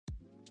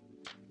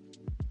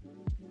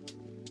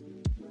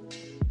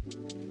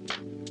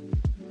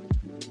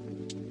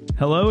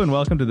Hello and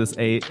welcome to this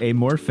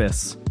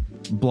amorphous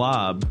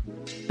blob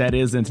that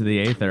is Into the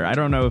Aether. I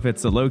don't know if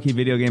it's a low-key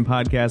video game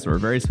podcast or a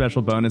very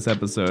special bonus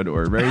episode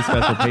or a very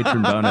special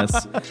patron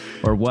bonus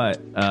or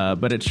what,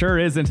 but it sure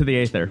is Into the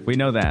Aether. We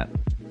know that.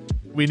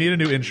 We need a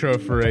new intro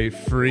for a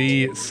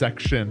free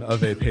section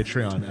of a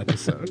Patreon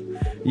episode.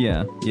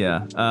 Yeah.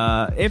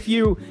 If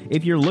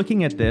you're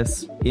looking at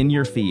this in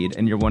your feed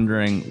and you're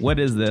wondering, what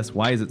is this?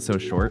 Why is it so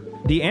short?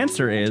 The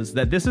answer is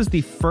that this is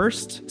the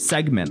first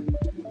segment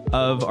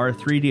of our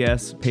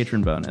 3DS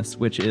patron bonus,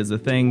 which is a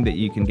thing that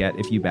you can get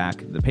if you back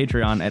the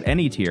Patreon at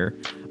any tier.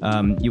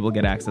 You will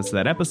get access to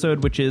that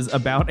episode, which is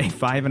about a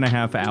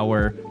 5.5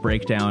 hour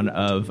breakdown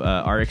of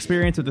our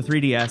experience with the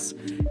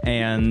 3DS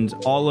and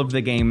all of the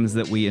games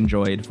that we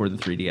enjoyed for the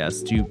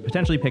 3DS to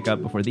potentially pick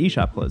up before the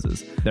eShop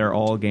closes. They're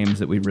all games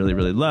that we really,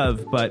 really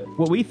love. But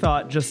what we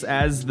thought, just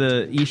as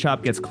the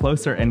eShop gets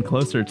closer and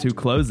closer to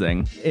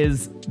closing,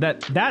 is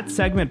that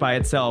segment by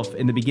itself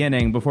in the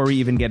beginning, before we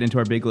even get into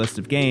our big list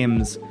of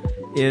games,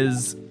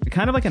 is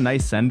kind of like a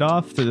nice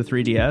send-off to the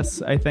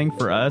 3DS, I think,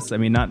 for us. I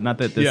mean, not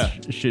that this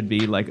should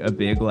be like a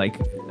big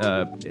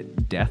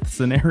death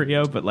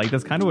scenario, but like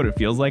that's kind of what it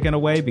feels like in a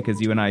way,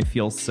 because you and I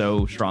feel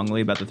so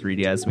strongly about the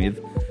 3DS. We have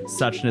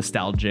such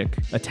nostalgic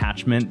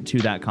attachment to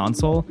that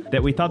console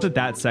that we thought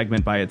that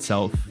segment by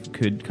itself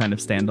could kind of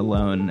stand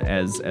alone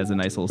as a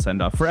nice little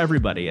send-off for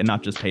everybody and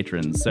not just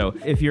patrons. So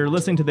if you're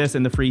listening to this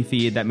in the free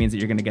feed, that means that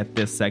you're going to get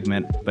this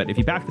segment. But if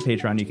you back the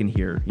Patreon, you can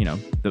hear,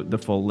 the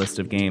full list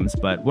of games.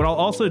 But what I'll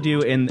also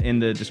do in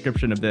the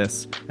description of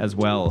this as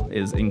well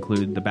is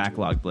include the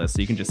backlog list,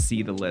 so you can just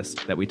see the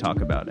list that we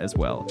talk about as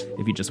well.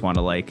 If you just want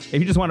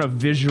a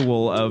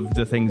visual of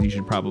the things you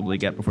should probably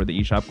get before the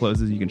eShop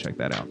closes, you can check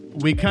that out.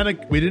 We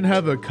didn't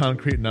have a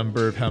concrete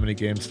number of how many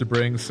games to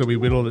bring, so we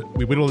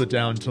whittled it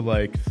down to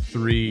like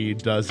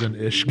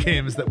 36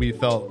 games that we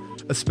felt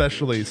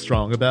especially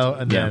strong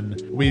about, and then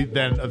we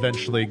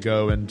eventually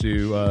go and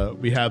do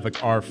we have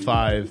like our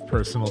 5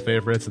 personal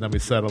favorites, and then we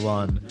settle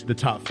on the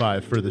top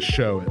 5 for the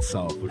show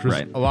itself, which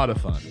was a lot of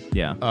fun.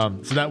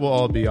 So that will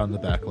all be on the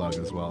backlog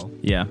as well.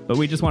 But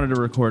we just wanted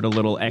to record a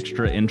little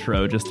extra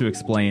intro just to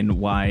explain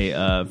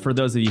why, for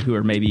those of you who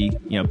are maybe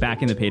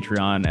back in the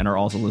Patreon and are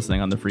also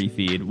listening on the free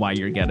feed, why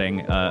you're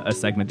getting a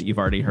segment that you've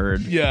already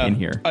heard in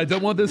here. I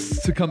don't want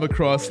this to come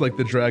across like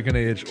the Dragon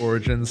Age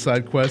Origins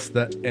side quest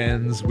that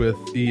ends with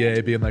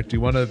EA being like, do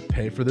you want to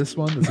pay for this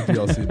one? It's a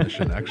DLC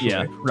mission, actually.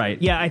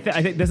 I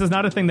think this is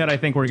not a thing that I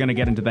think we're going to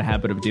get into the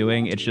habit of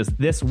doing. It's just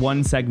this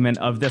one segment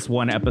of this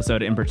one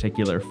episode in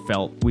particular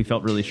we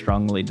felt really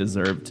strongly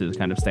deserved to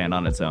kind of stand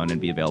on its own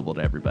and be available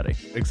to everybody.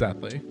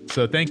 Exactly.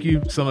 So thank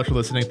you so much for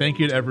listening. Thank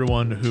you to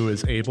everyone who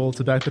is able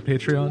to back the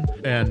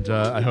Patreon, and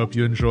I hope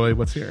you enjoy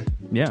what's here.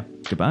 Yeah.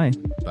 Goodbye.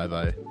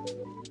 Bye-bye.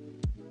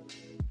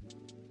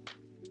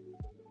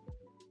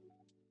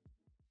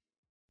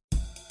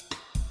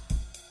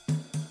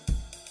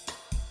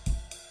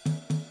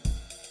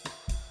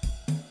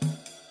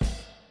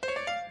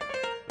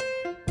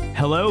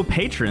 Hello,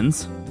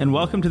 patrons, and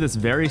welcome to this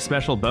very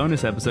special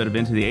bonus episode of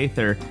Into the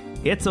Aether.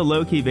 It's a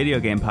low-key video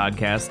game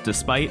podcast,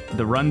 despite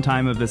the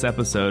runtime of this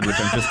episode, which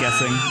I'm just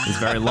guessing is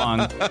very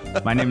long.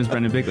 My name is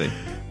Brendan Bigley.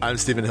 I'm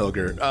Stephen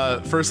Hilger.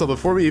 First of all,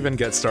 before we even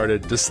get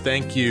started, just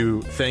thank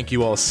you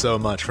all so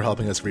much for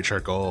helping us reach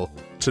our goal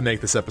to make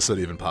this episode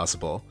even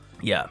possible.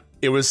 Yeah.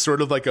 It was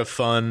sort of like a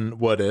fun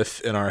what if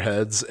in our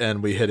heads,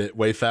 and we hit it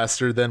way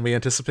faster than we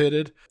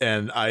anticipated.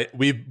 And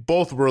we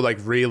both were like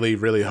really,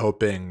 really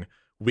hoping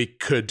we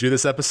could do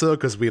this episode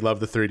because we love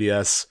the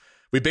 3DS.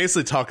 We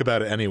basically talk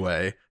about it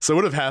anyway, so it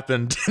would have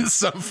happened in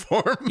some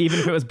form. Even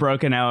if it was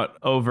broken out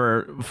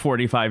over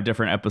 45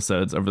 different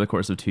episodes over the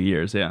course of 2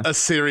 years, yeah. A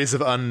series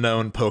of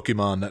unknown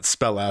Pokemon that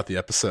spell out the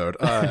episode.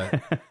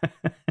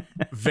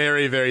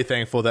 Very, very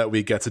thankful that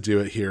we get to do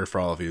it here for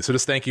all of you. So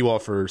just thank you all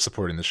for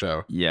supporting the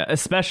show. Yeah,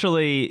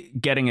 especially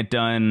getting it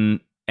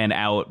done and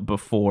out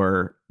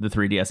before the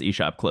 3DS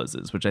eShop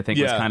closes, which I think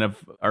was kind of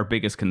our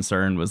biggest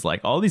concern, was like,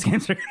 all these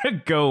games are going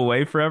to go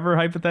away forever,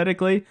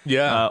 hypothetically.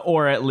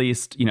 Or at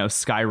least,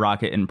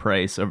 skyrocket in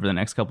price over the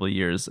next couple of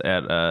years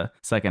at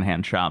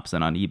secondhand shops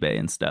and on eBay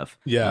and stuff.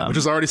 Which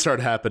has already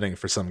started happening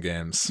for some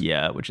games.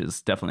 Yeah, which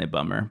is definitely a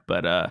bummer.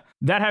 But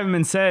that having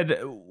been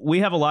said, we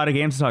have a lot of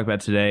games to talk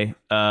about today.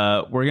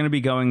 We're going to be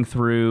going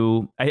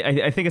through,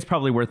 I think it's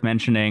probably worth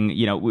mentioning,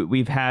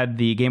 we've had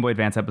the Game Boy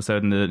Advance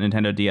episode and the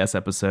Nintendo DS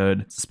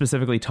episode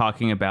specifically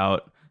talking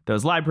about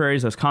those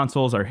libraries, those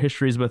consoles, our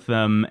histories with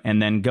them,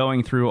 and then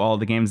going through all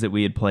the games that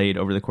we had played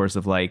over the course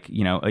of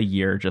a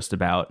year just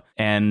about,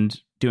 and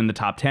doing the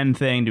top 10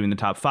 thing, doing the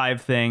top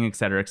 5 thing, et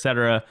cetera, et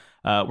cetera.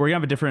 We're going to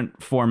have a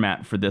different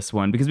format for this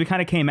one because we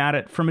kind of came at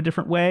it from a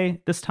different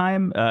way this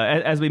time.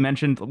 As we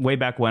mentioned way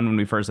back when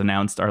we first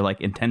announced our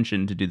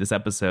intention to do this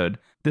episode,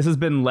 this has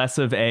been less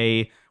of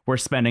we're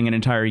spending an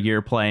entire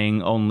year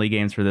playing only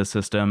games for this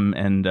system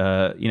and,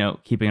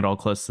 keeping it all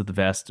close to the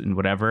vest and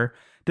whatever.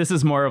 This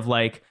is more of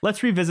like,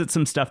 let's revisit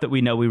some stuff that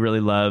we know we really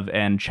love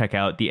and check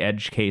out the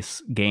edge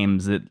case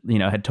games that, you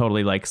know, had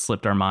totally like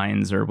slipped our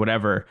minds or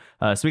whatever.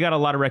 So we got a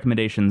lot of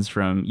recommendations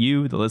from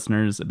you, the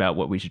listeners, about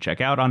what we should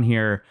check out on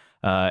here.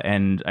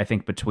 And I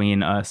think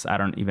between us, I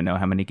don't even know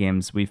how many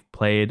games we've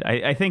played.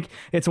 I think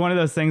it's one of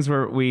those things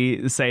where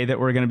we say that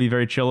we're going to be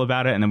very chill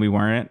about it, and then we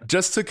weren't.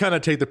 Just to kind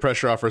of take the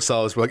pressure off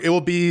ourselves, we're like, it will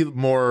be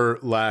more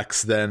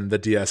lax than the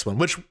DS one,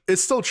 which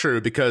is still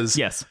true because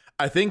yes,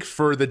 I think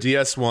for the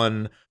DS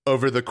one,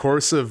 over the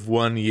course of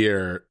 1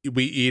 year,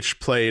 we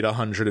each played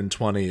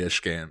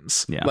 120-ish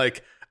games. Yeah.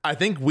 Like, I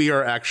think we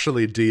are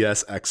actually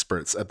DS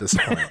experts at this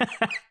point,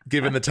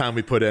 given the time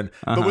we put in.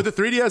 But with the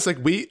 3DS,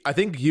 like I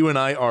think you and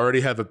I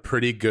already have a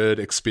pretty good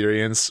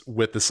experience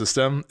with the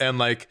system. And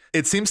like,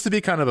 it seems to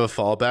be kind of a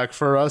fallback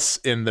for us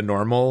in the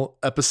normal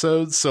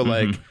episodes. So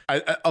like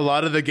a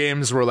lot of the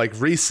games were like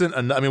recent.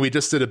 And I mean, we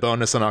just did a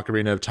bonus on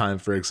Ocarina of Time,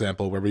 for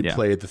example, where we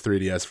played the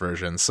 3DS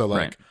version. So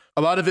like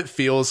a lot of it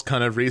feels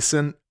kind of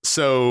recent.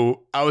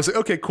 So I was like,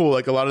 okay, cool.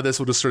 Like a lot of this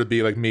will just sort of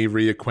be like me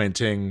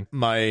reacquainting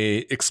my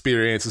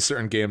experience with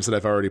certain games that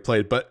I've already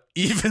played. But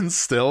even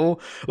still,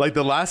 like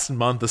the last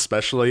month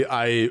especially,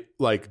 I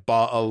like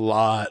bought a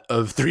lot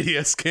of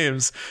 3DS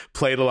games,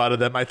 played a lot of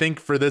them. I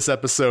think for this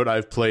episode,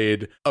 I've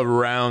played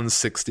around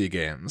 60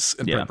 games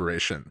in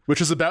preparation,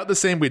 which is about the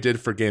same we did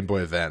for Game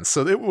Boy Advance.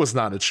 So it was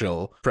not a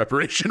chill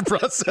preparation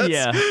process.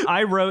 Yeah,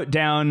 I wrote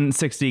down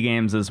 60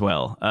 games as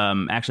well.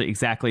 Actually,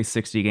 exactly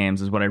 60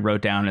 games is what I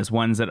wrote down as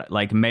ones that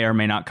like may or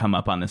may not come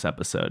up on this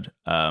episode.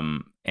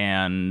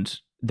 And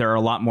there are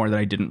a lot more that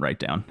I didn't write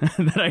down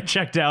that I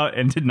checked out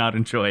and did not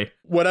enjoy.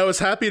 What I was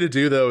happy to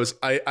do, though, is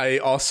I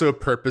also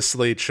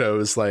purposely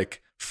chose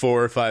like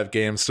 4 or 5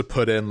 games to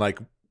put in like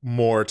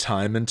more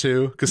time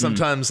into, because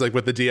sometimes like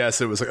with the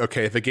DS, it was like,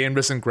 okay, if a game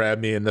doesn't grab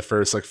me in the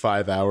first like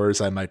 5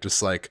 hours, I might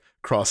just like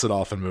cross it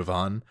off and move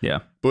on. Yeah.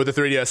 But with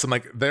the 3DS, I'm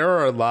like, there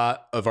are a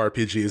lot of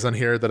RPGs on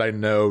here that I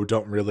know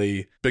don't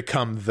really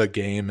become the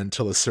game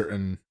until a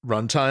certain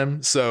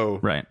runtime. So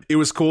it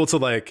was cool to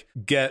like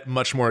get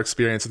much more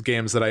experience with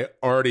games that I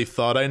already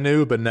thought I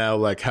knew, but now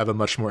like have a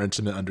much more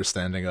intimate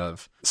understanding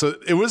of. So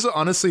it was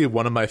honestly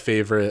one of my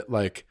favorite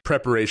like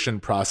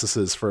preparation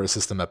processes for a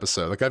system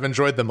episode. Like I've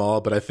enjoyed them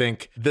all, but I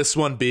think this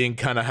one being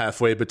kind of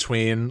halfway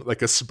between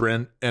like a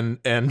sprint and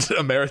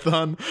a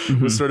marathon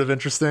was sort of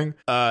interesting.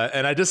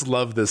 And I just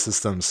love this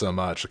system so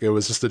much. Like it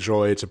was just a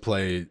joy to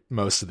play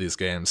most of these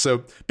games.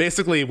 So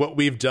basically what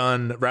we've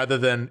done, rather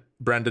than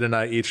Brendan and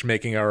I each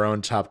making our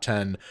own top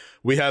 10,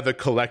 we have a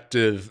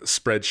collective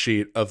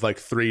spreadsheet of like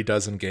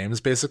 36 games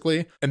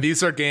basically. And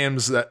these are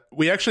games that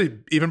we actually,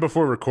 even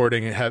before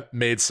recording, have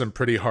made some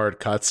pretty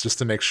hard cuts just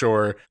to make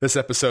sure this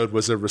episode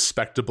was a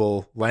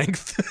respectable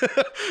length.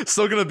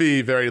 Still gonna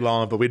be very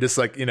long, but we just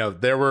like, you know,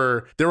 there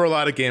were a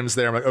lot of games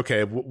there. I'm like,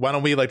 okay, why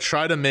don't we like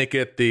try to make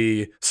it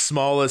the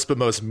smallest but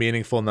most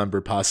meaningful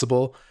number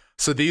possible?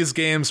 So these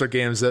games are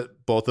games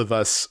that both of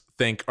us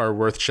think are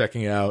worth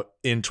checking out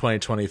in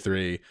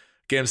 2023.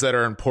 Games that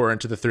are important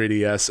to the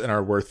 3DS and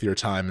are worth your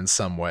time in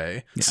some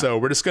way. Yeah. So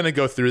we're just going to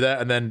go through that.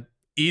 And then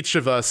each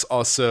of us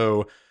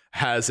also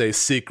has a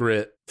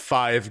secret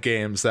 5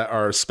 games that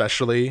are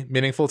especially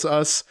meaningful to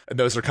us. And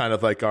those are kind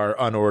of like our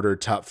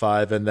unordered top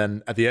 5. And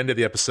then at the end of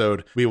the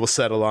episode, we will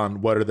settle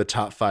on what are the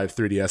top 5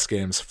 3DS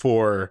games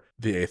for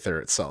the Aether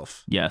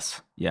itself.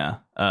 Yes. Yeah.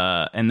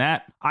 And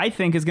that I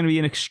think is going to be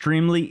an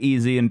extremely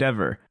easy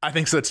endeavor. I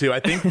think so too. I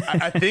think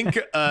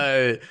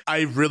I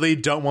really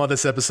don't want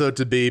this episode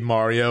to be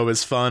Mario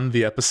is fun,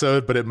 the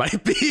episode, but it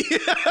might be.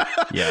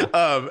 Yeah.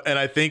 And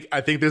I think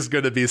there's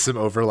going to be some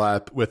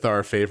overlap with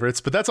our favorites,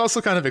 but that's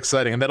also kind of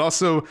exciting. And that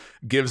also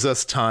gives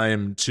us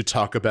time to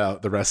talk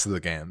about the rest of the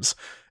games.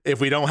 If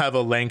we don't have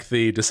a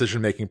lengthy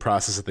decision-making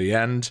process at the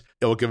end,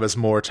 it will give us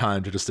more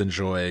time to just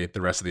enjoy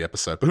the rest of the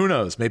episode. But who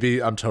knows?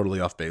 Maybe I'm totally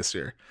off base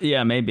here.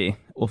 Yeah, maybe.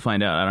 We'll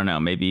find out. I don't know.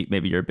 Maybe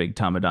you're a big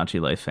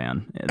Tamagotchi Life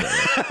fan.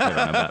 I don't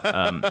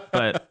know about.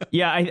 But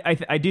yeah,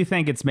 I do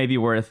think it's maybe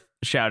worth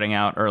shouting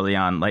out early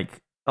on,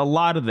 like, a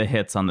lot of the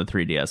hits on the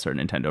 3DS are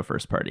Nintendo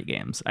first-party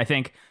games. I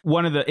think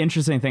one of the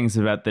interesting things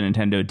about the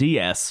Nintendo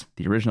DS,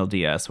 the original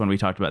DS, when we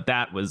talked about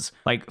that, was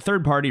like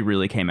third-party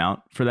really came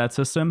out for that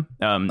system.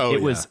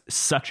 It was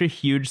such a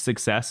huge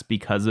success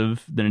because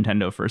of the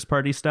Nintendo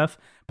first-party stuff,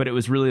 but it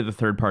was really the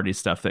third-party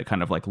stuff that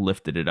kind of like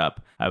lifted it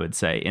up, I would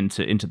say,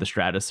 into the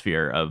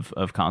stratosphere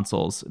of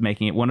consoles,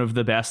 making it one of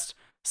the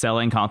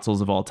best-selling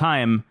consoles of all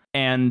time.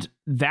 And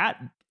that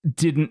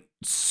didn't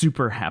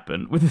super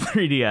happen with the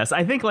 3DS.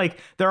 I think like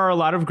there are a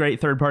lot of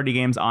great third-party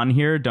games on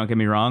here, don't get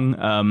me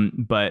wrong,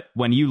 but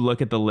when you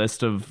look at the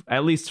list of,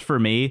 at least for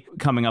me,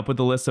 coming up with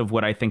the list of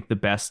what I think the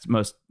best,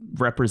 most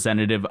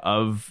representative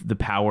of the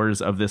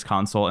powers of this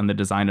console and the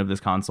design of this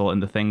console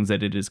and the things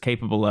that it is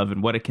capable of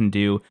and what it can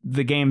do,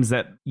 the games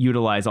that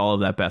utilize all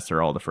of that best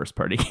are all the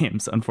first-party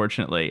games,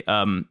 unfortunately.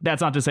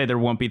 That's not to say there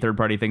won't be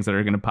third-party things that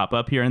are going to pop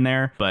up here and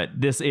there, but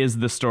this is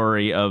the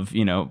story of,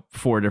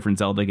 4 different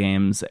Zelda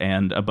games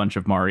and a bunch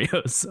of Mario,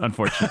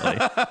 unfortunately.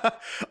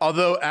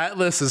 Although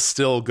Atlas is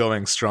still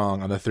going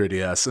strong on the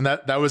 3DS, and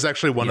that was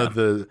actually one of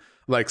the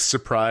like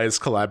surprise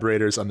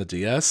collaborators on the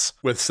DS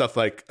with stuff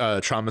like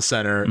Trauma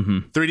Center.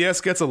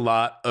 3DS gets a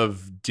lot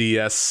of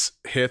DS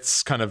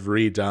hits kind of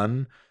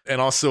redone, and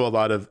also a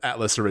lot of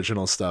Atlas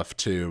original stuff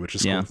too, which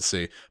is cool to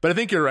see. But I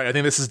think you're right. I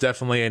think this is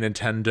definitely a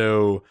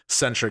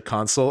Nintendo-centric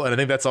console, and I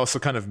think that's also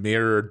kind of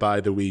mirrored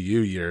by the Wii U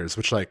years,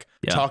 which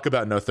talk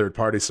about no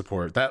third-party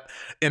support. That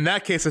in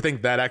that case, I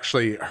think that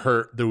actually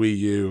hurt the Wii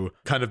U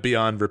kind of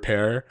beyond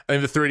repair. I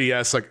think the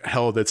 3DS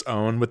held its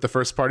own with the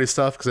first-party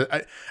stuff, because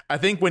I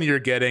think when you're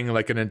getting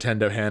like a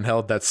Nintendo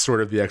handheld, that's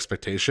sort of the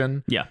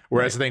expectation. Yeah.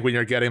 Whereas I think when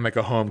you're getting like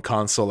a home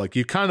console,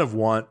 you kind of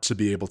want to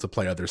be able to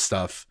play other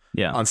stuff.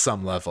 Yeah, on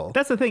some level.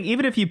 That's the thing.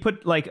 Even if you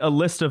put like a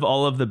list of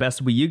all of the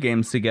best Wii U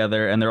games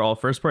together and they're all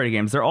first party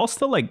games, they're all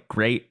still like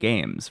great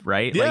games,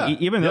 right? Yeah,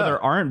 even though there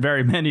aren't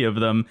very many of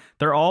them,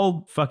 they're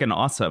all fucking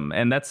awesome.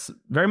 And that's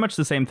very much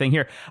the same thing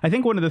here. I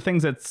think one of the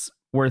things that's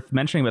worth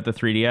mentioning about the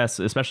 3DS,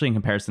 especially in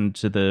comparison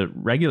to the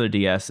regular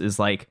DS, is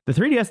like the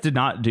 3DS did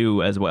not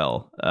do as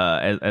well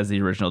as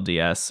the original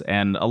DS.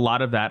 And a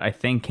lot of that, I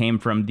think, came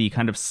from the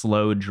kind of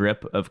slow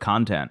drip of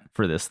content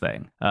for this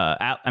thing.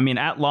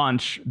 At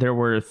launch, there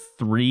were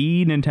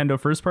 3 Nintendo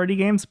first-party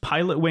games: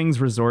 Pilot Wings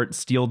Resort,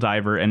 Steel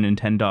Diver, and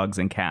Nintendogs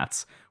and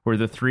Cats were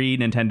the 3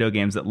 Nintendo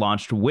games that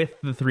launched with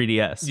the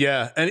 3DS.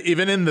 Yeah, and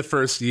even in the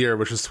first year,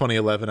 which was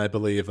 2011, I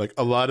believe,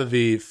 a lot of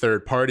the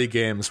third-party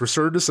games were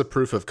sort of just a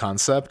proof of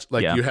concept.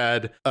 You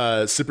had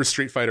Super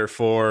Street Fighter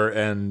 4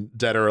 and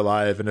Dead or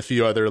Alive and a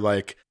few other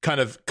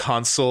kind of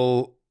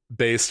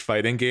console-based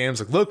fighting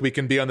games. Look, we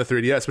can be on the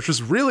 3DS, which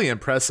was really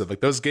impressive.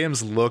 Those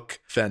games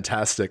look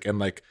fantastic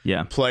and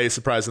play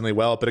surprisingly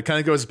well. But it kind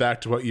of goes back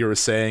to what you were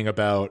saying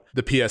about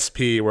the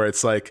PSP, where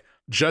it's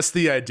just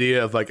the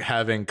idea of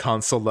having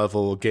console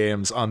level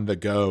games on the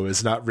go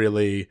is not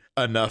really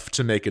enough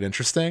to make it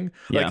interesting.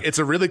 It's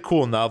a really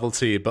cool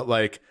novelty, but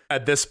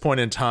at this point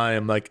in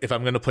time, if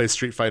I'm going to play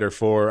Street Fighter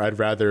 4, I'd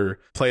rather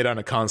play it on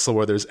a console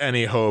where there's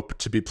any hope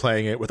to be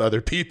playing it with other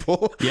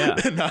people. Yeah.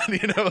 And not,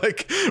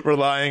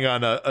 relying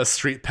on a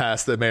street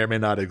pass that may or may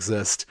not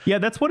exist. Yeah,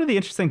 that's one of the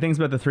interesting things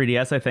about the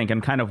 3DS, I think,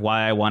 and kind of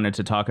why I wanted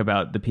to talk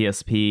about the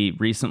PSP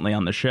recently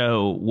on the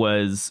show,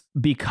 was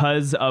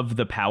because of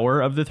the power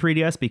of the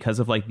 3DS, because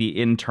of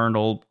the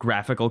internal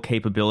graphical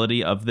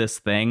capability of this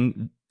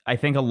thing. I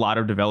think a lot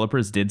of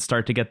developers did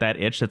start to get that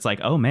itch. It's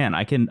oh man,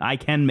 I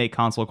can make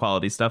console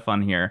quality stuff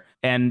on here.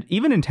 And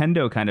even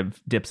Nintendo kind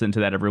of dips into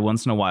that every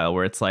once in a while,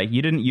 where it's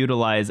you didn't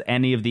utilize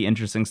any of the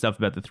interesting stuff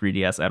about the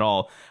 3DS at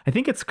all. I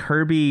think it's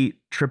Kirby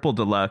Triple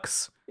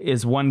Deluxe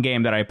is one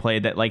game that I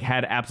played that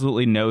had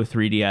absolutely no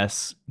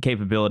 3DS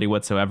capability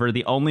whatsoever.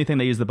 The only thing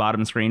they use the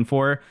bottom screen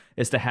for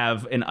is to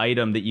have an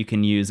item that you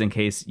can use in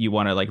case you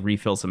want to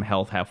refill some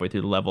health halfway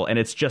through the level. And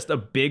it's just a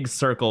big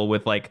circle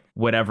with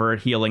whatever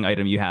healing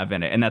item you have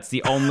in it. And that's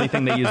the only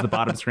thing they use the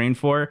bottom screen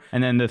for.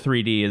 And then the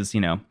 3D is,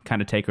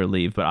 kind of take or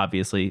leave. But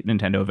obviously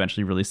Nintendo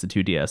eventually released the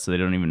 2DS, so they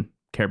don't even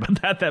care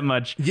about that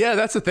much. Yeah,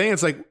 that's the thing.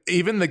 It's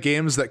even the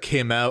games that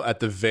came out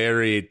at the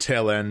very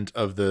tail end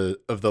of the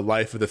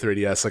life of the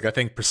 3DS, I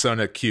think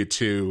Persona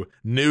Q2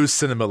 New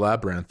Cinema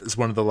Labyrinth is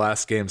one of the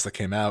last games that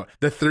came out.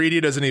 The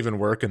 3D doesn't even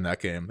work in that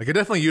game. It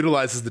definitely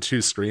utilizes the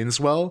 2 screens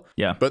well.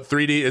 Yeah. But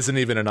 3D isn't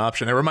even an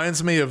option. It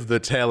reminds me of the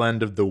tail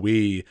end of the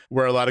Wii,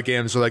 where a lot of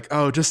games are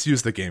oh, just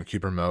use the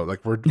GameCube remote.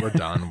 We're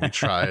done. We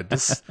tried.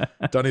 Just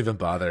don't even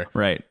bother.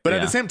 Right. But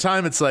at the same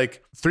time, it's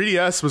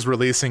 3DS was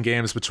releasing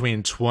games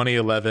between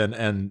 2011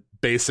 and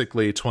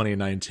basically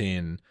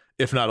 2019,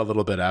 if not a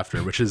little bit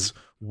after, which is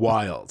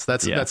wild.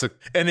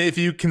 And if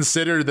you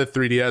consider the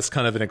 3DS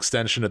kind of an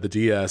extension of the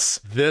DS,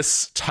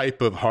 this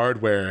type of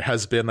hardware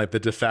has been the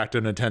de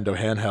facto Nintendo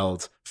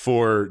handheld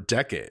for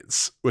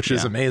decades, which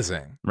is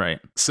amazing. Right.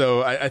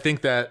 So I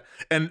think that,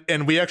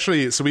 and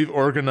we've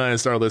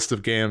organized our list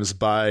of games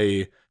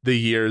by the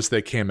years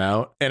they came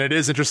out. And it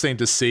is interesting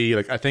to see,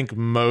 I think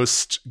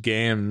most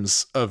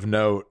games of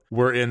note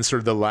were in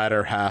sort of the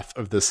latter half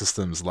of the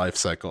system's life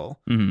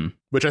cycle,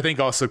 which I think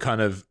also kind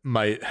of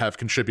might have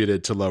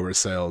contributed to lower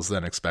sales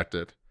than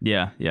expected.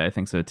 Yeah, I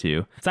think so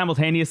too.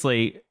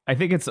 Simultaneously, I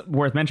think it's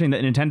worth mentioning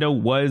that Nintendo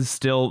was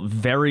still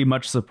very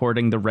much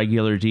supporting the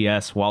regular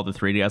DS while the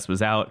 3DS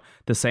was out,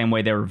 the same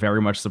way they were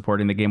very much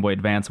supporting the Game Boy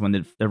Advance when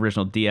the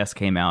original DS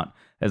came out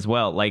as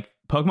well.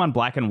 Pokemon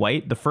Black and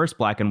White, the first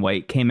Black and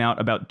White, came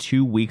out about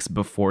 2 weeks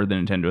before the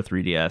Nintendo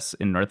 3DS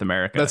in North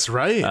America. That's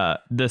right.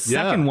 The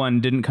second one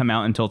didn't come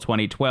out until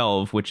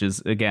 2012, which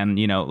is, again,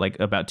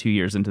 about 2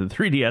 years into the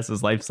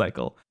 3DS's life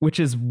cycle, which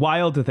is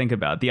wild to think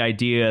about. The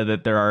idea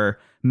that there are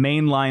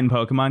mainline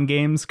Pokemon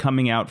games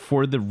coming out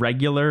for the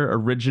regular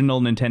original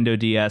Nintendo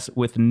DS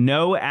with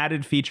no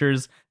added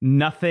features,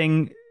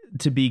 nothing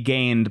to be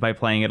gained by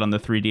playing it on the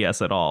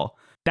 3DS at all.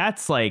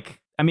 That's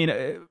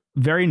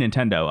very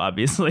Nintendo,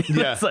 obviously.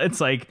 Yeah. It's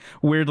like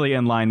weirdly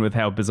in line with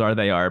how bizarre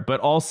they are, but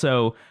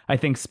also I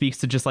think speaks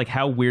to just like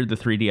how weird the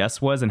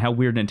 3DS was and how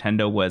weird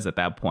Nintendo was at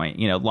that point.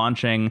 You know,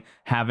 launching,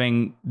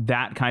 having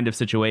that kind of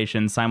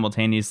situation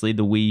simultaneously,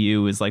 the Wii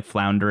U is like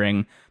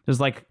floundering. There's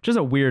like just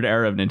a weird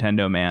era of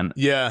Nintendo, man.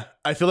 Yeah,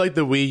 I feel like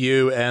the Wii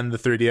U and the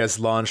 3DS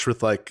launched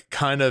with like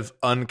kind of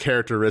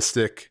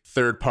uncharacteristic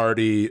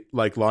third-party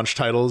like launch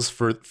titles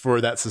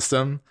for that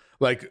system.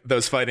 Like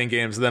those fighting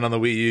games. And then on the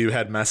Wii U, you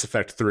had Mass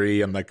Effect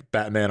 3 and like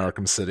Batman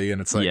Arkham City. And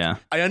it's like, yeah.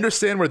 I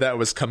understand where that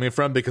was coming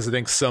from because I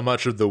think so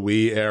much of the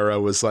Wii era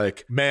was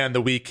like, man,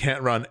 the Wii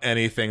can't run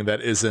anything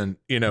that isn't,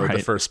 you know, the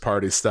first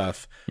party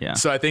stuff. Yeah.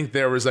 So I think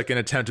there was like an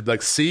attempt to be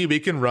like, see,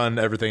 we can run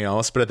everything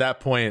else. But at that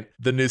point,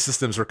 the new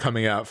systems were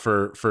coming out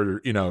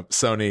for you know,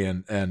 Sony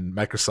and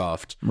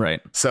Microsoft.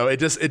 Right. So it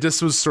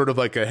just was sort of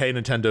like a, hey,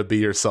 Nintendo, be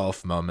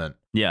yourself moment.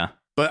 Yeah.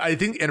 But I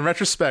think in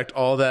retrospect,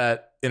 all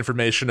that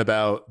information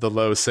about the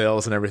low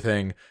sales and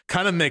everything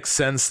kind of makes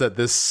sense that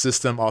this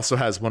system also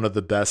has one of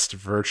the best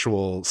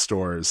virtual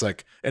stores,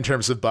 like in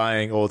terms of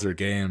buying older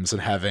games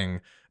and having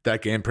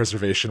that game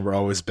preservation we're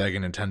always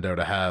begging Nintendo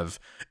to have.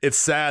 It's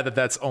sad that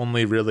that's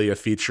only really a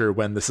feature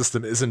when the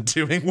system isn't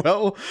doing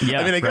well. Yeah,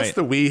 I mean, I guess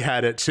the Wii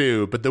had it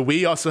too, but the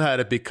Wii also had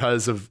it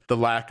because of the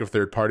lack of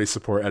third-party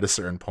support at a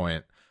certain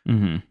point.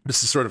 Mm-hmm.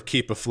 Just to sort of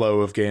keep a flow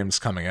of games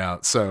coming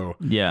out. So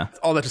yeah,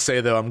 all that to say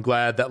though, I'm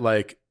glad that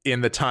like in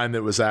the time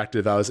that was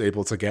active, I was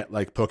able to get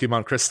like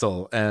Pokemon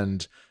Crystal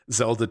and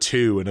Zelda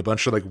 2 and a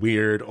bunch of like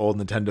weird old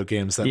Nintendo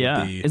games that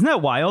would be... Isn't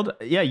that wild?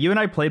 Yeah, you and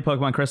I played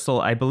Pokemon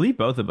Crystal. I believe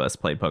both of us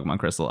played Pokemon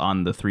Crystal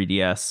on the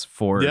 3DS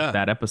for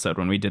that episode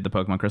when we did the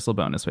Pokemon Crystal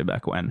bonus way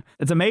back when.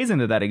 It's amazing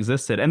that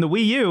existed. And the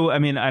Wii U, I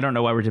mean, I don't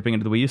know why we're dipping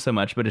into the Wii U so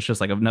much, but it's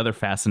just like another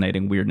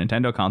fascinating, weird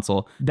Nintendo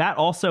console. That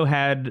also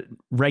had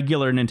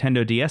regular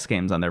Nintendo DS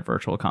games on their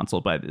virtual console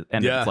by the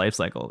end of its life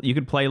cycle. You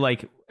could play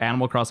like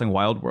Animal Crossing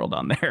Wild World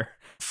on there.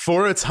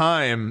 For a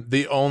time,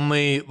 the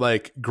only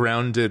like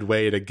grounded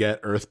way to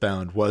get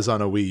Earthbound was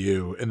on a Wii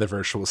U in the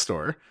virtual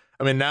store.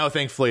 I mean, now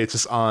thankfully it's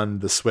just on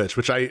the Switch,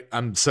 which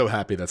I'm so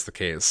happy that's the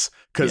case.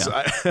 Because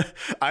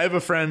I have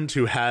a friend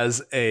who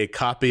has a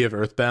copy of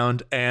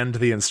Earthbound and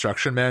the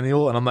instruction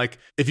manual. And I'm like,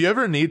 if you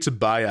ever need to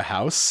buy a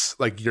house,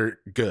 like you're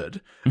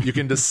good. You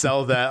can just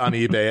sell that on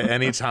eBay at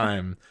any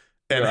time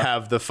and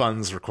have the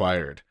funds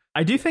required.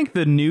 I do think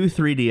the new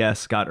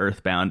 3DS got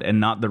Earthbound and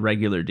not the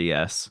regular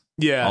DS.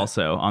 Yeah.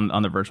 Also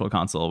on the virtual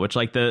console, which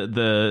like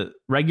the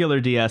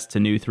regular DS to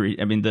new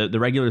the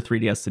regular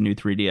 3DS to new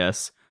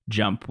 3DS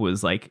jump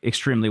was like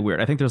extremely weird.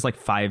 I think there's like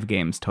 5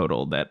 games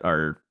total that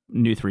are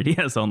new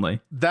 3DS only.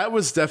 That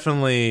was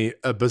definitely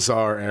a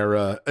bizarre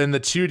era. And the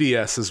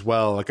 2DS as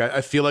well. Like I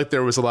feel like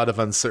there was a lot of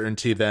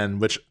uncertainty then,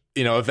 which,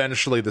 you know,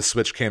 eventually the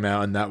Switch came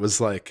out and that was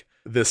like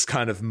this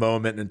kind of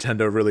moment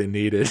Nintendo really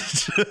needed.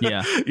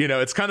 Yeah. You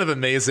know, it's kind of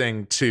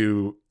amazing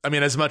to, I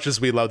mean, as much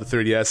as we love the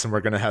 3DS and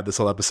we're going to have this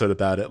whole episode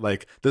about it,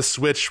 like the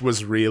Switch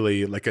was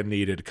really like a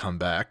needed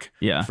comeback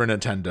for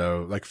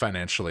Nintendo, like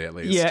financially at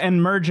least. Yeah.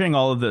 And merging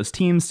all of those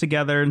teams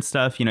together and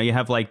stuff, you know, you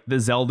have like the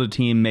Zelda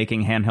team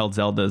making handheld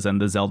Zeldas and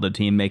the Zelda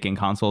team making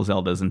console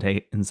Zeldas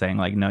and saying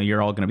like, no,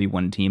 you're all going to be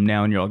one team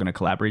now and you're all going to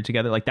collaborate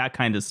together. Like that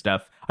kind of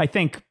stuff, I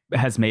think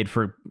has made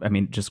for, I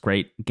mean, just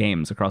great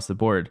games across the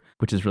board,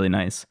 which is really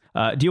nice.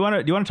 Do you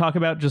want to talk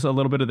about just a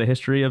little bit of the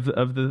history of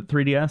the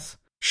 3DS?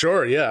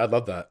 Sure. Yeah, I'd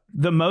love that.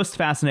 The most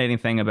fascinating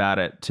thing about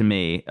it to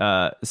me,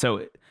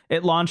 so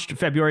it launched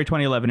February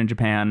 2011 in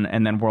Japan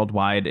and then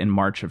worldwide in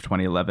March of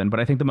 2011. But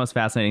I think the most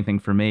fascinating thing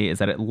for me is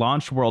that it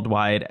launched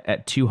worldwide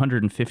at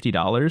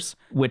 $250,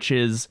 which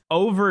is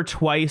over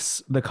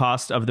twice the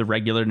cost of the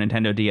regular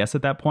Nintendo DS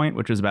at that point,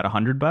 which was about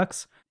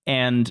 $100.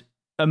 And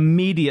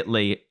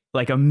immediately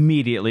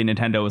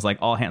Nintendo was like,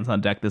 all hands on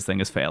deck, this thing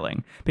is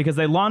failing, because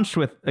they launched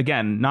with,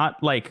 again,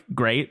 not like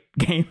great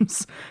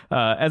games.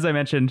 As I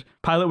mentioned,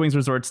 Pilot Wings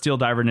Resort, Steel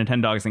Diver,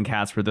 Nintendogs, and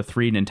Cats were the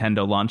 3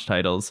 Nintendo launch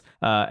titles.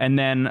 And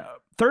then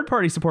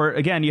third-party support,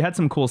 again, you had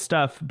some cool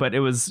stuff, but it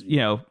was, you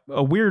know,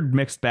 a weird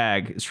mixed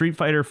bag. Street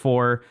Fighter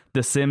 4,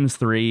 The Sims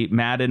 3,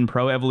 Madden,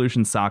 Pro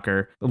Evolution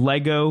Soccer,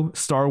 Lego,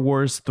 Star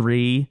Wars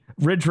 3,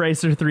 Ridge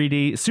Racer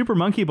 3D, Super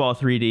Monkey Ball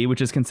 3D, which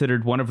is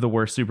considered one of the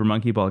worst Super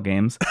Monkey Ball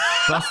games,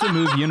 Bust a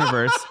Move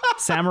Universe,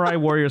 Samurai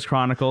Warriors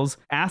Chronicles,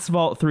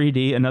 Asphalt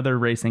 3D, another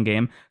racing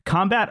game,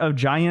 Combat of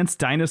Giants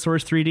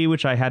Dinosaurs 3D,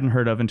 which I hadn't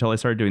heard of until I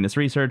started doing this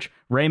research,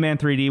 Rayman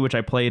 3D, which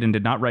I played and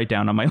did not write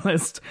down on my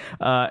list,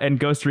 and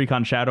Ghost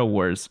Recon Shadow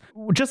Wars.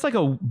 Just like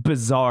a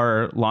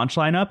bizarre launch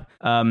lineup.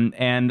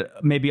 And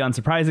maybe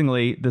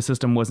unsurprisingly, the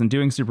system wasn't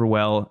doing super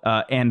well.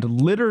 And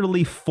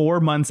literally 4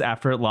 months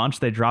after it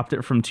launched, they dropped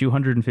it from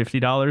 $250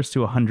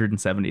 to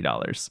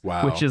 $170.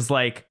 Wow. Which is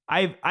like,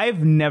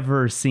 I've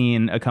never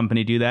seen a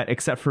company do that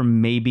except for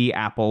maybe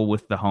Apple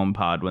with the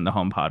HomePod, when the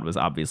HomePod was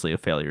obviously a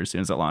failure as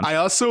soon as it launched. I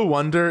also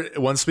wonder,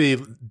 once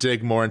we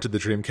dig more into the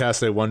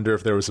Dreamcast, I wonder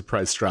if there was a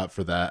price drop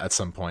for that at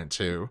some point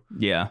too.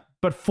 Yeah.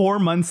 But 4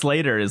 months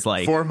later is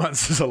like 4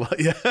 months is a lot.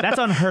 Yeah, that's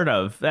unheard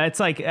of. That's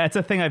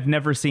a thing I've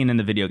never seen in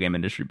the video game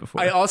industry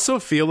before. I also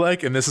feel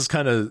like, and this is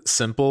kind of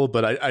simple,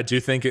 but I do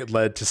think it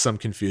led to some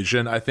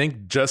confusion. I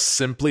think just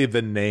simply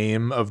the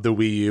name of the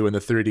Wii U and the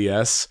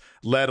 3DS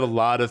led a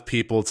lot of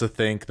people to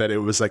think that it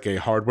was like a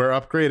hardware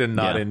upgrade and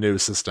not a new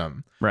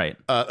system. Right.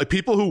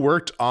 People who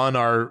worked on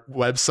our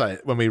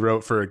website when we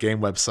wrote for a game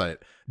website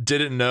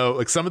didn't know,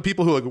 like some of the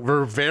people who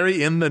were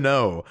very in the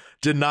know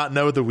did not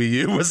know the Wii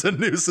U was a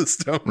new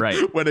system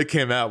when it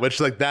came out,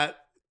 which like that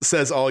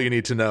says all you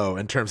need to know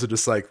in terms of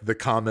just like the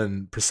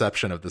common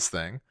perception of this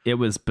thing. It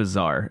was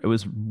bizarre. It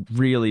was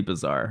really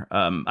bizarre.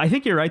 I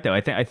think you're right though. I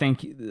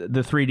think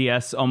the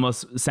 3DS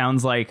almost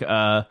sounds like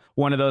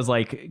one of those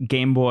like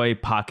Game Boy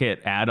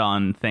Pocket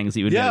add-on things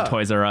you would get at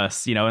Toys R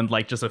Us, you know, and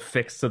like just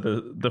affixed to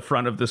the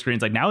front of the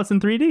screens. Like now it's in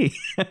 3D.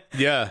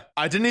 Yeah,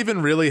 I didn't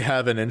even really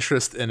have an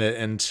interest in it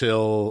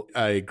until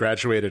I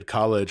graduated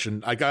college,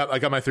 and I got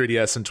my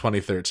 3DS in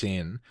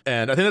 2013,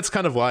 and I think that's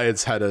kind of why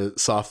it's had a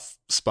soft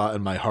spot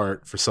in my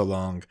heart for so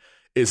long.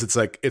 It's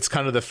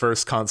kind of the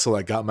first console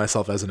I got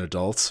myself as an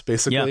adult,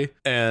 basically.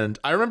 And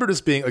I remember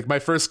just being like, my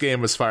first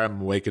game was Fire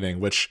Emblem Awakening,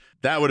 which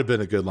that would have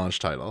been a good launch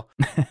title.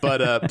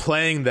 But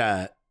playing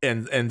that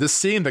and just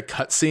seeing the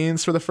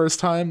cutscenes for the first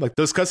time, like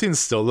those cutscenes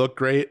still look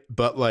great,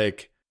 but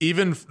like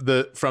even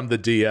from the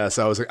DS,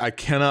 I was like, I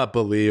cannot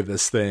believe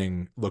this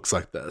thing looks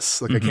like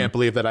this. Like, I can't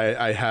believe that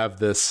I have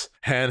this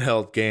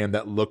handheld game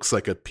that looks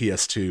like a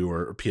PS2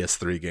 or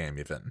PS3 game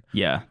even.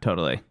 Yeah,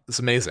 totally. It's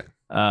amazing.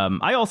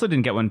 I also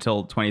didn't get one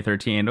until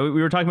 2013.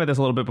 We were talking about this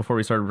a little bit before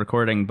we started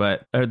recording,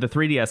 but the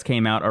 3DS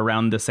came out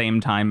around the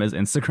same time as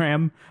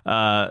Instagram.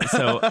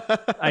 So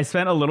I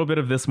spent a little bit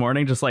of this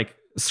morning just like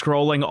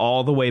scrolling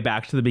all the way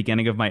back to the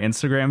beginning of my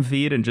Instagram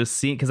feed and just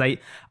seeing, because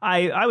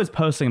I was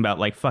posting about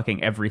like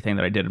fucking everything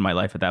that I did in my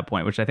life at that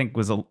point, which I think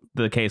was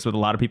the case with a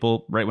lot of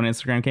people right when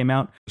Instagram came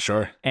out.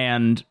 Sure.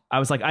 And I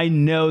was like, I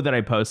know that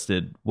I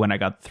posted when I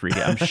got the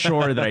 3D. I'm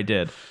sure that I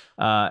did.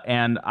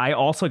 And I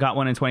also got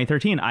one in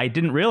 2013. I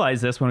didn't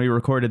realize this when we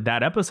recorded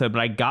that episode, but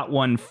I got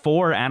one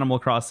for Animal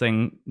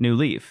Crossing New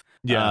Leaf.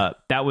 Yeah.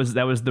 That was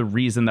the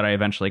reason that I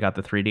eventually got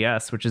the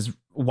 3DS, which is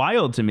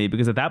wild to me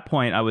because at that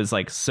point I was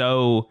like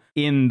so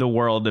in the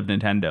world of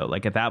Nintendo.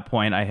 Like at that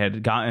point I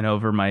had gotten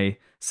over my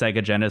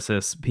Sega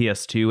Genesis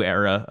PS2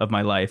 era of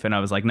my life, and I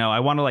was like, no, I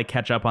want to like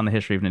catch up on the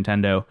history of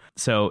Nintendo.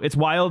 So it's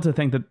wild to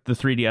think that the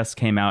 3DS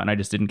came out and I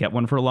just didn't get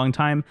one for a long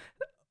time.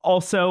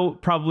 Also,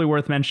 probably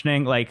worth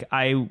mentioning, like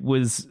I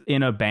was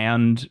in a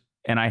band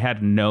and I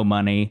had no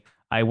money.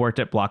 I worked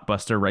at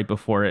Blockbuster right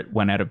before it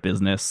went out of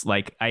business.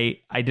 Like I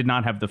did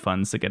not have the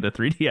funds to get a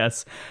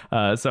 3DS.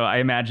 So I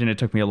imagine it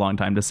took me a long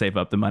time to save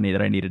up the money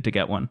that I needed to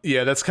get one.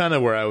 Yeah, that's kind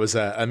of where I was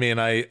at. I mean,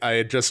 I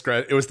had just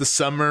it was the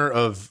summer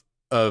of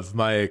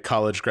my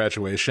college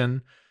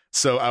graduation.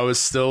 So I was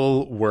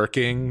still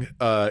working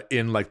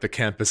in like the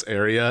campus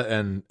area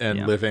and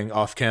living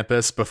off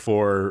campus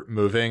before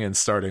moving and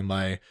starting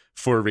my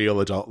for real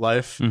adult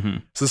life.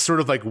 So this sort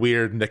of like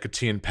weird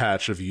nicotine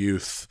patch of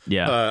youth,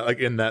 like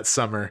in that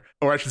summer,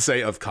 or I should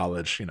say of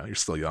college. You know, you're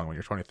still young when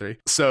you're 23.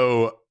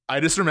 So I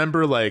just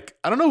remember like,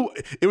 I don't know,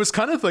 it was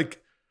kind of like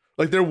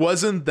there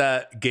wasn't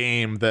that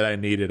game that I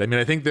needed. I mean,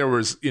 I think there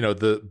was, you know,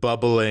 the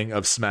bubbling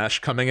of Smash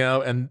coming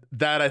out, and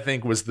that I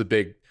think was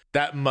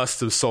that must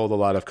have sold a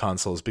lot of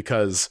consoles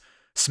because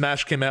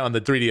Smash came out on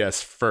the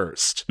 3DS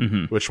first,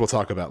 which we'll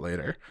talk about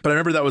later. But I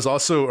remember that was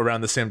also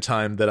around the same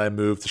time that I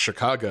moved to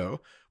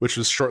Chicago, which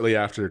was shortly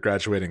after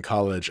graduating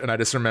college. And I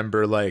just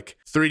remember like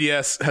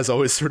 3DS has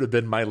always sort of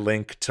been my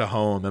link to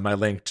home and my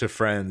link to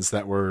friends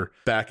that were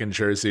back in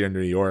Jersey or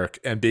New York,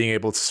 and being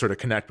able to sort of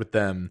connect with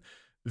them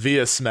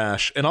via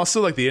Smash. And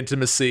also like the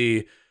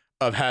intimacy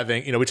of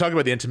having, you know, we talk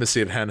about the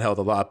intimacy of handheld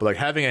a lot, but like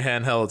having a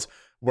handheld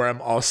where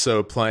I'm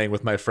also playing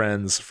with my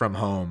friends from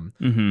home.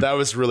 That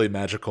was really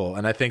magical.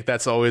 And I think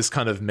that's always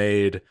kind of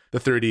made the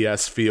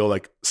 3DS feel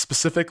like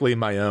specifically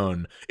my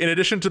own, in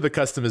addition to the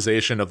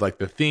customization of like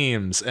the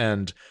themes.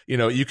 And, you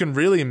know, you can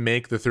really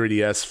make the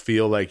 3DS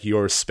feel like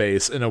your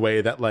space in a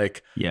way that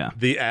like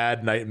the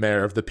ad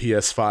nightmare of the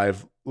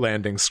PS5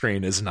 landing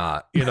screen is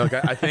not. You know,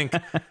 like I think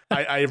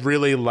I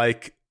really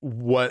like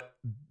what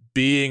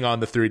being on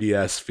the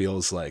 3DS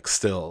feels like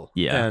still.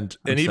 Yeah. And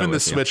even the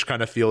Switch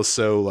kind of feels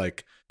so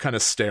like kind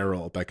of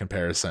sterile by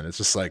comparison. It's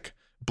just like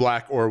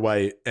black or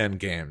white end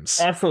games.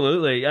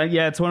 Absolutely.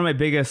 Yeah, it's one of my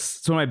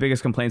biggest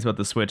complaints about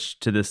the Switch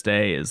to this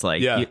day is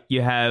like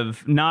you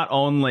have not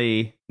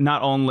only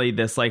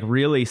this like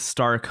really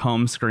stark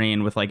home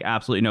screen with like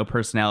absolutely no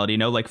personality,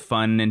 no like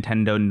fun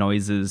Nintendo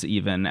noises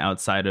even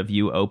outside of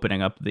you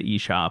opening up the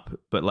eShop,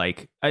 but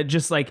like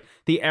just like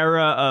the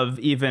era of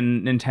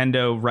even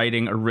Nintendo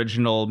writing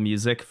original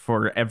music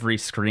for every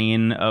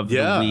screen of the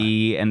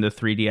Wii and the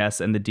 3DS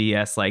and the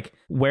DS. Like,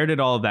 where did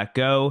all of that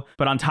go?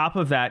 But on top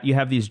of that, you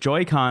have these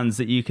Joy-Cons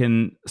that you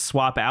can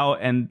swap out,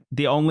 and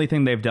the only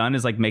thing they've done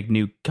is like make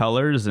new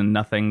colors and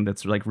nothing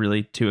that's like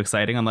really too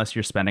exciting unless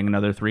you're spending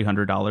another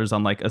 $300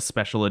 on like a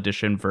special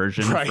edition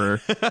version for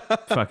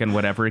fucking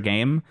whatever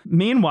game.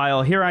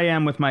 Meanwhile, here I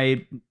am with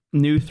my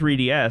new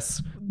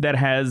 3DS that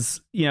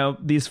has, you know,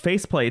 these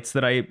faceplates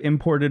that I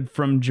imported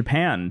from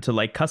Japan to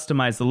like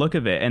customize the look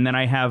of it. And then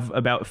I have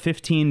about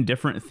 15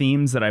 different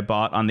themes that I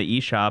bought on the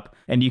eShop,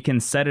 and you can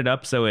set it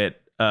up so it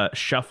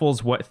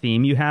shuffles what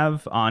theme you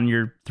have on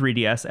your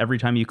 3DS every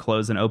time you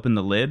close and open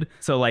the lid.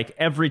 So like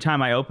every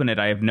time I open it,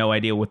 I have no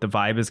idea what the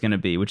vibe is going to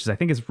be, which is, I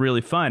think, is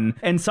really fun.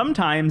 And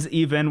sometimes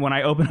even when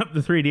I open up the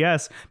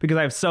 3DS, because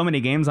I have so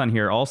many games on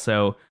here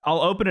also,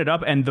 I'll open it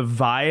up and the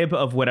vibe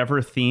of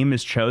whatever theme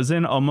is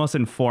chosen almost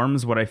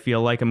informs what I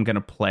feel like I'm going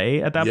to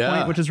play at that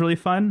point, which is really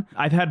fun.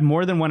 I've had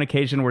more than one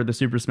occasion where the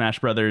Super Smash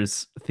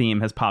Brothers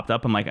theme has popped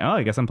up. I'm like, oh,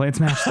 I guess I'm playing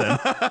Smash then.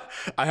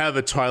 I have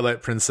a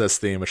Twilight Princess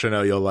theme, which I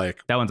know you'll like.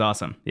 That one's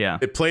awesome. Yeah.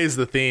 It plays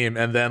the theme,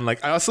 and then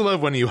like I also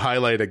love when you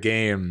highlight a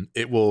game,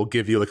 it will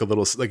give you like a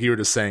little, like you were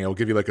just saying, it will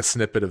give you like a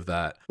snippet of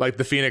that. Like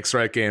the Phoenix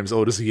Wright games,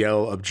 it'll just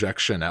yell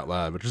objection out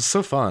loud, which is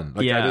so fun.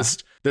 Like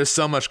there's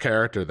so much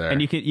character there.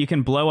 And you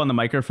can blow on the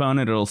microphone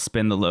and it'll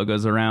spin the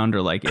logos around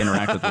or like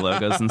interact with the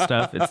logos and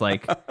stuff. It's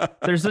like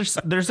there's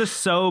just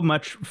so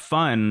much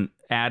fun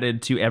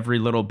added to every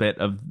little bit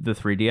of the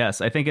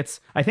 3DS. I think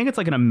it's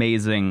like an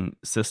amazing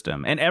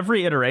system, and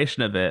every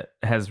iteration of it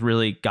has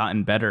really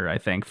gotten better, I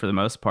think, for the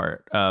most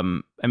part. I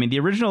mean, the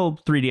original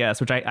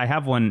 3DS, which I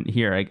have one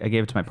here, I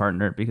gave it to my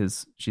partner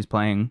because she's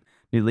playing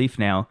New Leaf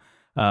now.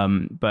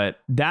 But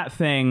that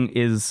thing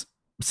is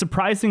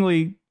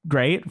surprisingly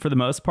great for the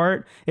most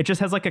part. It just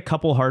has like a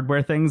couple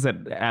hardware things that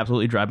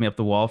absolutely drive me up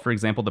the wall. For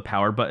example, the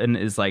power button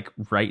is like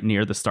right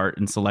near the start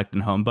and select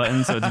and home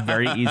button, so it's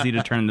very easy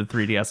to turn the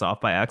 3DS off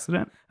by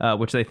accident,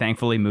 which they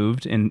thankfully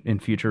moved in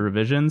future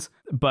revisions.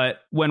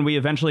 But when we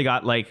eventually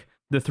got like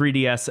the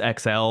 3DS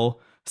XL,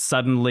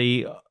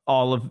 suddenly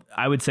all of,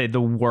 I would say,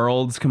 the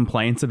world's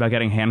complaints about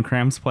getting hand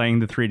cramps playing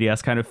the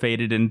 3DS kind of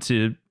faded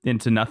into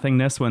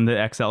nothingness when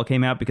the XL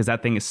came out, because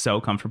that thing is so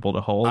comfortable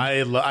to hold.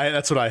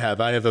 That's what I have.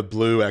 I have a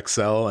blue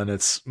XL, and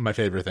it's my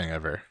favorite thing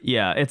ever.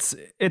 Yeah,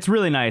 it's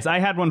really nice. I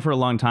had one for a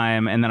long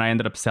time, and then I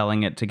ended up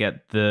selling it to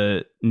get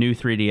the new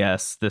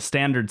 3DS, the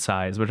standard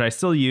size, which I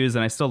still use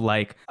and I still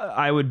like.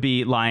 I would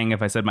be lying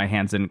if I said my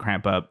hands didn't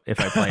cramp up if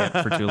I play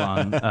it for too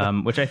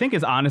long, which I think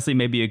is honestly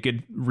maybe a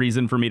good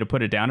reason for me to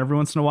put it down every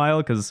once in a while,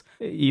 because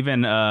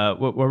even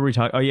what were we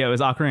talking? Oh yeah, it was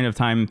Ocarina of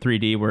Time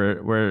 3D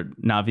where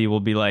Navi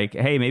will be like,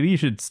 "Hey, maybe you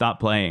should stop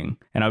playing,"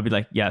 and I would be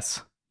like,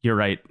 "Yes, you're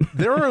right."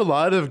 There are a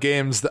lot of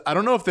games that I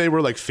don't know if they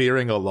were like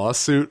fearing a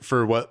lawsuit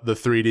for what the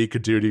 3D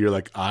could do to your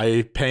like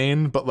eye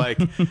pain, but like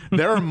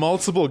there are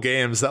multiple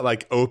games that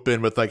like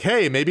open with like,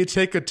 "Hey, maybe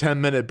take a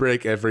 10-minute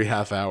break every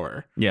half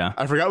hour." Yeah,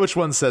 I forgot which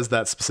one says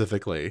that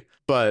specifically,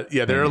 but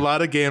yeah, there are a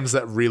lot of games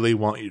that really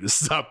want you to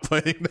stop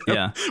playing them.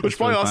 Yeah, which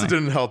probably really also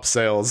didn't help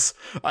sales,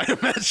 I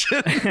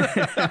imagine.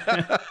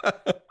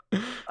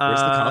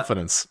 Where's the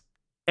confidence?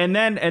 And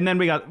then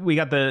we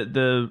got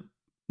the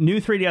new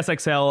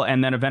 3DS XL,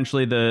 and then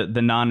eventually the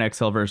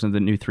non-XL version of the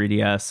new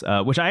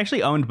 3DS, which I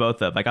actually owned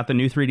both of. I got the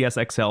new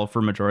 3DS XL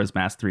for Majora's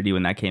Mask 3D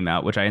when that came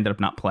out, which I ended up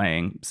not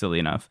playing, silly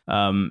enough.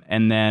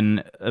 And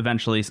then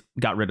eventually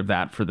got rid of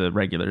that for the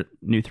regular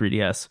new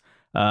 3DS.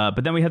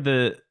 But then we had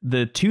the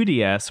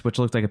 2DS, which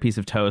looked like a piece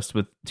of toast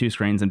with two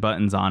screens and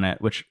buttons on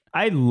it, which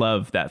I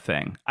love that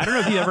thing. I don't know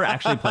if you ever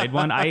actually played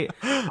one. I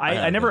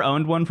never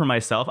owned one for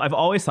myself. I've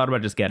always thought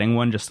about just getting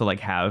one just to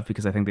like have,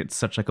 because I think it's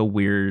such like a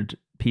weird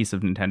piece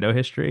of Nintendo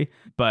history.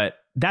 But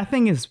that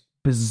thing is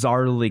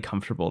bizarrely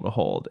comfortable to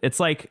hold. It's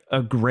like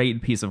a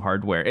great piece of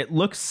hardware. It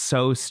looks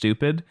so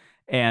stupid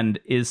and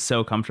is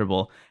so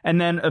comfortable.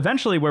 And then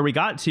eventually where we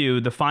got to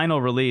the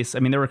final release, I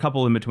mean, there were a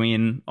couple in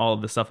between all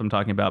of the stuff I'm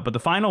talking about, but the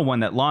final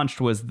one that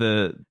launched was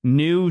the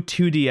new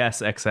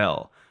 2DS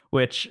XL,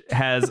 which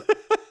has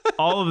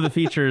all of the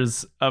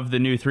features of the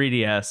new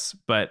 3DS,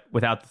 but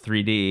without the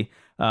 3D.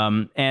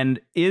 And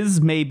is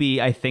maybe,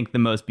 I think, the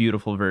most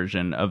beautiful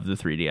version of the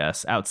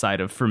 3DS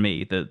outside of, for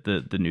me,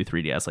 the new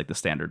 3DS, like the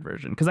standard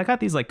version. Because I got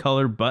these like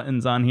color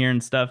buttons on here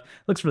and stuff.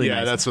 Looks really nice.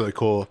 Yeah, that's really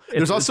cool.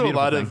 There's also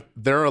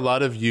there are a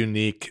lot of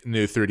unique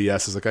new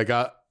 3DSs. Like I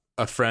got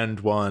a friend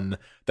one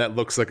that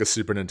looks like a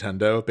Super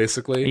Nintendo,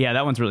 basically. Yeah,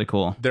 that one's really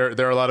cool. There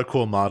are a lot of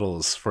cool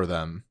models for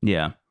them.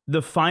 Yeah.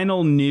 The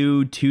final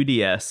new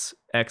 2DS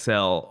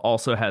XL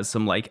also has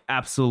some like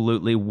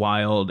absolutely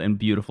wild and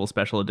beautiful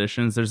special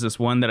editions. There's this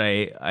one that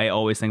I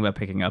always think about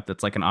picking up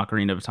that's like an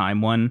Ocarina of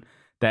Time one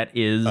that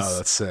is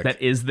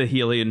the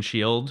Hylian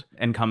shield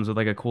and comes with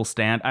like a cool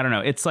stand. I don't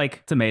know. It's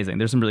amazing.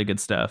 There's some really good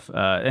stuff.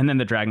 And then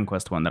the Dragon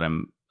Quest one that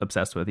I'm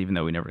obsessed with, even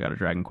though we never got a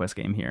Dragon Quest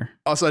game here.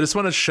 Also, I just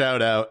want to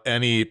shout out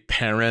any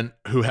parent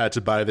who had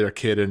to buy their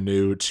kid a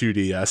new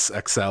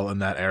 2DS XL in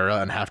that era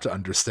and have to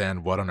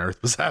understand what on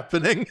earth was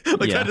happening.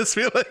 I just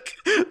feel like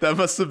that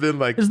must have been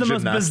like it's the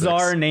most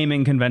bizarre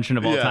naming convention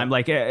of all time.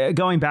 Like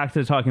going back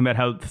to talking about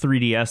how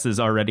 3DS is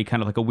already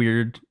kind of like a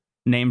weird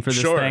name for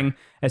this thing.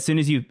 As soon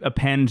as you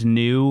append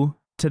new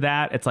to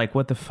that, it's like,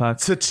 what the fuck?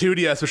 It's a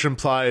 2DS, which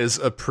implies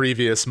a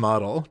previous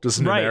model,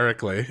 just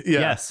numerically. Yeah.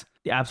 Yes.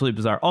 Absolutely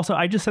bizarre. Also,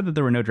 I just said that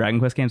there were no Dragon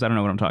Quest games. I don't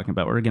know what I'm talking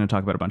about. We're going to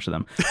talk about a bunch of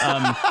them.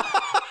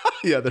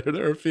 Yeah,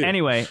 there are a few.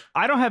 Anyway,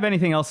 I don't have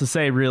anything else to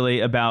say really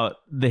about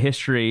the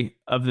history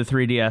of the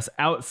 3DS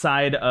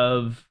outside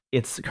of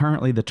it's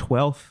currently the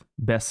 12th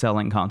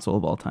best-selling console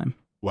of all time.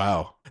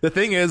 Wow. The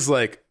thing is,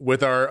 like,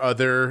 with our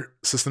other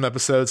system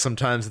episodes,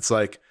 sometimes it's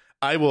like,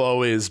 I will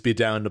always be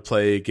down to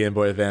play Game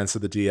Boy Advance or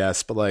the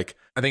DS, but like,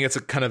 I think it's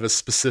a kind of a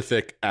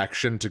specific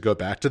action to go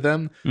back to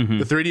them. Mm-hmm.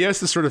 The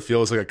 3DS just sort of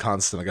feels like a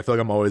constant. Like, I feel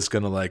like I'm always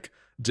going to like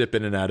dip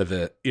in and out of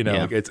it. You know,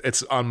 like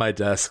it's on my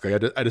desk.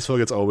 Like, I just feel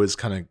like it's always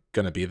kind of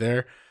going to be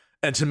there.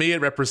 And to me,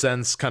 it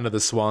represents kind of the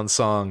swan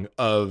song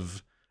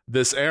of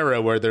this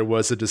era where there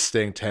was a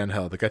distinct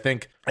handheld. Like, I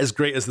think as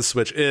great as the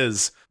Switch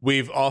is,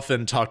 we've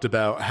often talked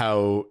about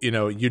how, you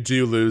know, you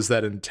do lose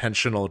that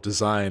intentional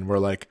design where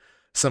like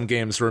some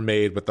games were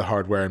made with the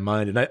hardware in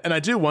mind. And I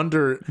do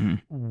wonder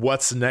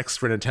what's next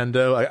for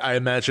Nintendo. I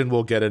imagine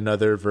we'll get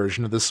another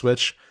version of the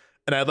Switch.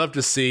 And I'd love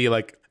to see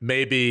like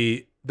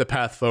maybe the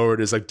path forward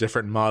is like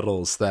different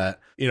models that,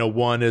 you know,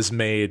 one is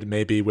made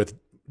maybe with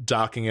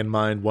docking in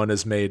mind, one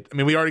is made. I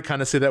mean, we already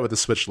kind of see that with the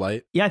Switch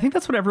Lite. Yeah, I think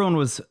that's what everyone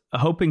was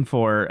hoping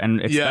for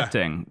and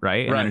expecting,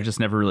 right? And then it just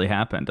never really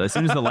happened. As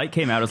soon as the Lite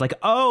came out, it was like,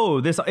 oh,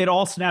 it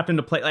all snapped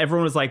into place.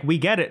 Everyone was like, we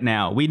get it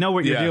now. We know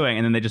what you're doing.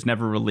 And then they just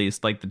never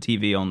released like the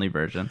TV only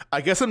version. I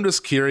guess I'm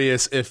just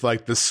curious if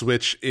like the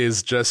Switch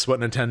is just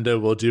what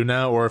Nintendo will do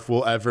now, or if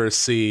we'll ever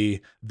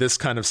see this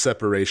kind of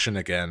separation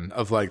again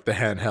of like the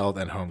handheld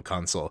and home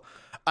console.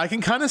 I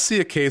can kind of see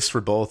a case for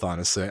both,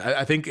 honestly.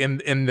 I think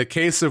in the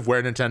case of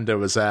where Nintendo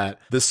was at,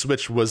 the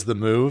Switch was the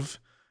move.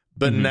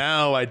 But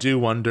now I do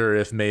wonder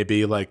if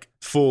maybe like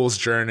Fool's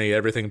Journey,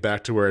 everything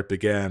back to where it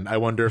began. I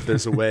wonder if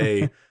there's a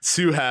way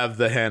to have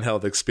the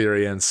handheld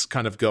experience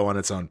kind of go on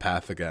its own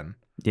path again.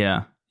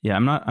 Yeah. Yeah,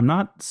 I'm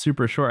not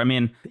super sure. I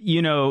mean,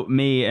 you know,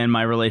 me and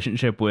my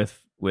relationship with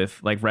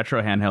like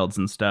retro handhelds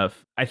and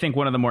stuff. I think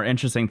one of the more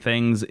interesting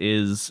things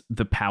is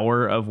the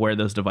power of where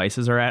those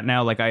devices are at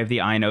now. Like I have the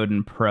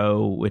iNodin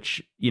Pro,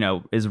 which, you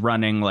know, is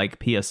running like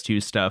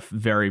PS2 stuff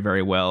very,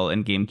 very well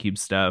and GameCube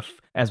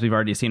stuff, as we've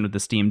already seen with the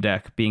Steam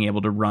Deck being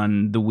able to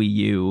run the Wii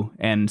U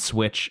and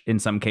Switch in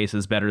some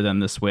cases better than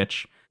the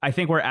Switch. I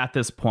think we're at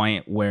this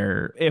point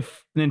where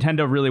if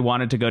Nintendo really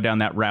wanted to go down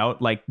that route,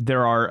 like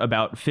there are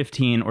about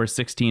 15 or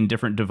 16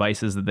 different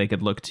devices that they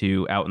could look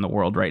to out in the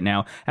world right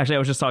now. Actually, I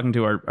was just talking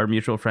to our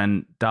mutual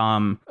friend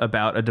Dom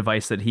about a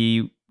device that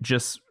he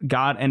just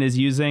got and is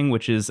using,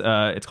 which is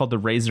it's called the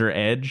Razer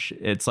Edge.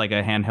 It's like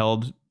a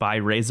handheld by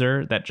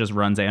Razer that just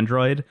runs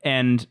Android.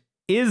 And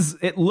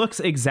it looks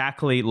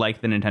exactly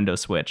like the Nintendo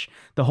Switch.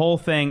 The whole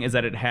thing is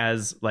that it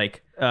has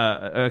like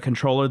a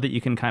controller that you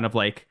can kind of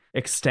like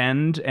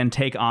extend and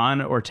take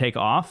on or take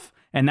off.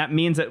 And that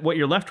means that what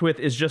you're left with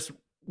is just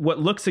what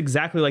looks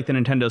exactly like the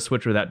Nintendo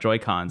Switch without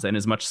Joy-Cons and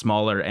is much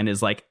smaller and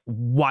is like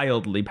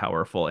wildly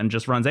powerful and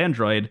just runs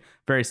Android,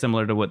 very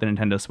similar to what the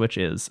Nintendo Switch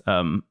is.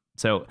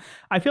 So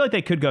I feel like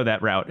they could go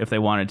that route if they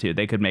wanted to.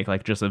 They could make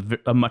like just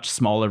a much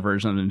smaller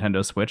version of the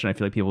Nintendo Switch. And I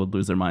feel like people would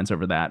lose their minds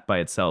over that by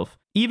itself.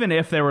 Even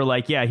if they were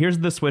like, yeah, here's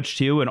the Switch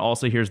 2 and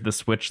also here's the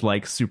Switch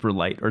like super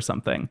light or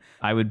something.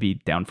 I would be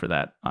down for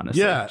that,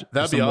 honestly. Yeah,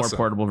 that'd be awesome. A more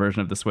portable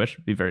version of the Switch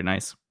would be very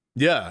nice.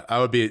 Yeah,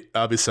 I'll be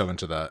so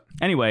into that.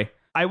 Anyway,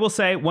 I will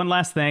say one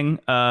last thing.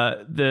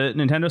 The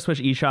Nintendo Switch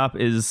eShop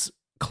is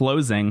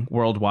closing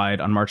worldwide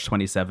on March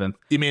 27th.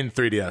 You mean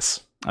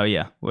 3DS? Oh,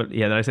 yeah. What?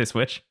 Yeah, did I say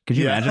Switch? Could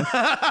you imagine?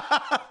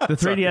 The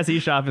 3DS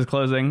eShop is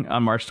closing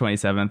on March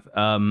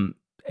 27th.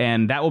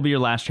 And that will be your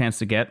last chance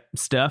to get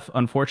stuff,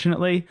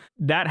 unfortunately.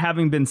 That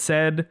having been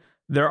said,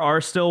 there are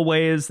still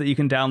ways that you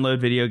can download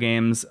video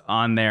games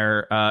on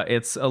there.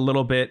 It's a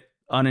little bit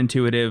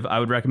unintuitive. I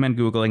would recommend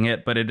Googling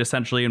it, but it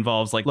essentially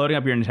involves like loading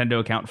up your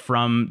Nintendo account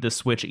from the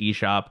Switch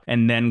eShop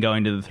and then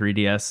going to the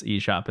 3DS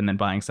eShop and then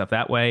buying stuff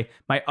that way.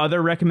 My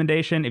other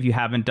recommendation, if you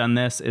haven't done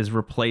this, is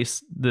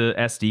replace the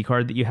SD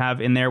card that you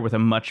have in there with a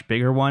much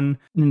bigger one.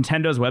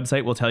 Nintendo's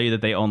website will tell you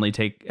that they only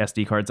take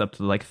SD cards up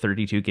to like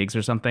 32 gigs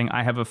or something.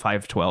 I have a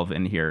 512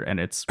 in here and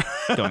it's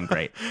going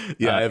great.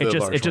 Yeah,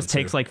 it just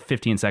takes like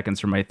 15 seconds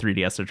for my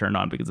 3DS to turn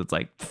on because it's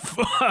like,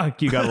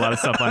 fuck, you got a lot of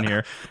stuff on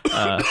here.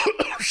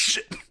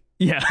 Shit.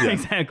 Yeah,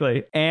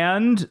 exactly.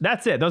 And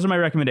that's it. Those are my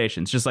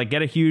recommendations. Just like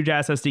get a huge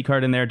ass SD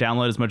card in there,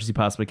 download as much as you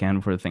possibly can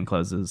before the thing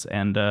closes.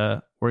 And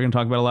we're going to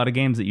talk about a lot of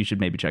games that you should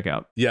maybe check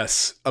out.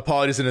 Yes.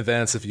 Apologies in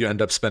advance if you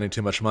end up spending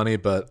too much money,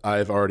 but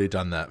I've already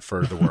done that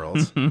for the world.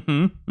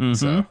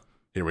 So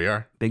here we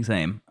are. Big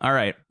same. All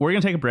right. We're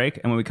going to take a break.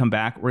 And when we come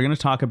back, we're going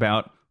to talk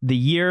about the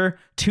year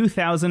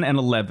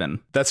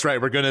 2011. That's right.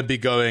 We're going to be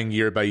going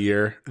year by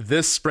year.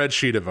 This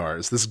spreadsheet of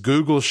ours, this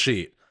Google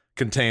sheet,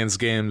 contains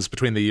games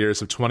between the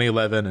years of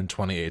 2011 and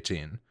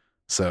 2018.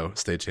 So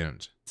stay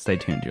tuned. Stay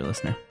tuned, dear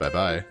listener.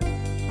 Bye-bye.